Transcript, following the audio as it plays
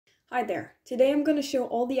Hi there. Today I'm going to show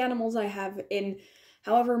all the animals I have in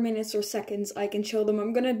however minutes or seconds I can show them.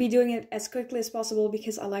 I'm going to be doing it as quickly as possible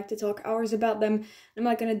because I like to talk hours about them. I'm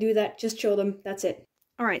not going to do that, just show them, that's it.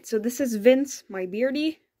 Alright, so this is Vince, my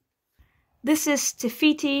beardie. This is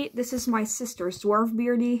Tefiti, this is my sister's dwarf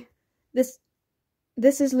beardie.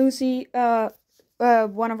 This is Lucy,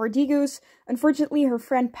 one of our Degus. Unfortunately, her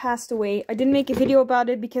friend passed away. I didn't make a video about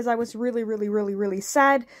it because I was really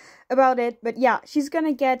sad about it. But yeah, she's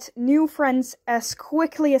gonna get new friends as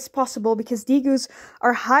quickly as possible because Degus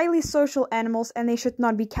are highly social animals and they should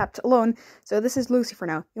not be kept alone. So this is Lucy for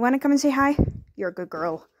now. You wanna come and say hi? You're a good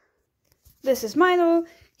girl. This is Milo.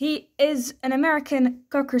 He is an American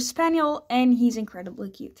Cocker Spaniel and he's incredibly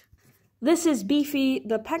cute. This is Beefy,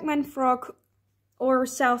 the Pac-Man frog, or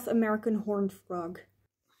South American horned frog.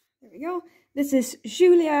 There we go. This is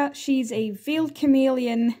Julia. She's a veiled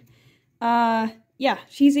chameleon. Yeah,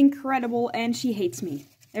 she's incredible and she hates me.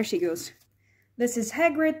 There she goes. This is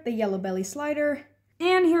Hagrid, the yellow belly slider.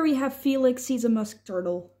 And here we have Felix. He's a musk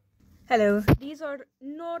turtle. Hello. These are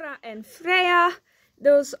Nora and Freya.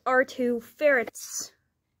 Those are two ferrets.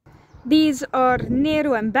 These are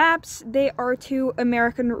Nero and Babs. They are two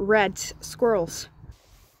American red squirrels.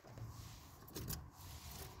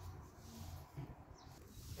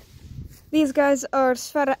 These guys are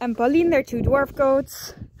Sverre and Pauline, they're two dwarf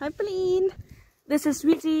goats. Hi Pauline! This is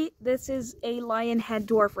Sweetie, this is a lion head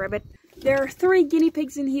dwarf rabbit. There are 3 guinea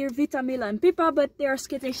pigs in here, Vita, Mila and Pippa, but they are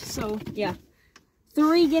skittish, so yeah.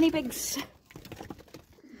 3 guinea pigs.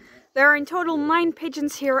 There are in total 9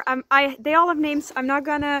 pigeons here. They all have names. I'm not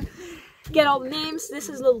gonna get all the names. This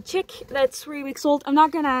is little Chick, that's 3 weeks old. I'm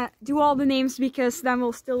not gonna do all the names because then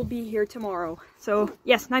we'll still be here tomorrow. So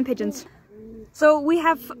yes, 9 pigeons. So we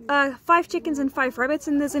have 5 chickens and 5 rabbits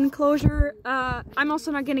in this enclosure. I'm also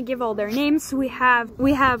not gonna give all their names. We have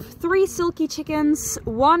 3 silky chickens,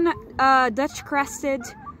 1 Dutch crested,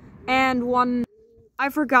 and 1. I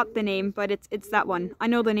forgot the name, but it's that one. I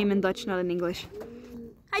know the name in Dutch, not in English.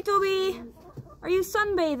 Hi Toby, are you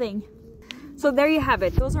sunbathing? So there you have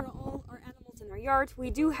it. Those are all our animals in our yard. We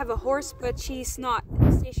do have a horse, but she's not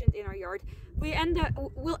stationed in our yard.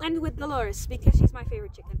 We'll end with Dolores because she's my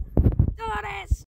favorite chicken. Dolores!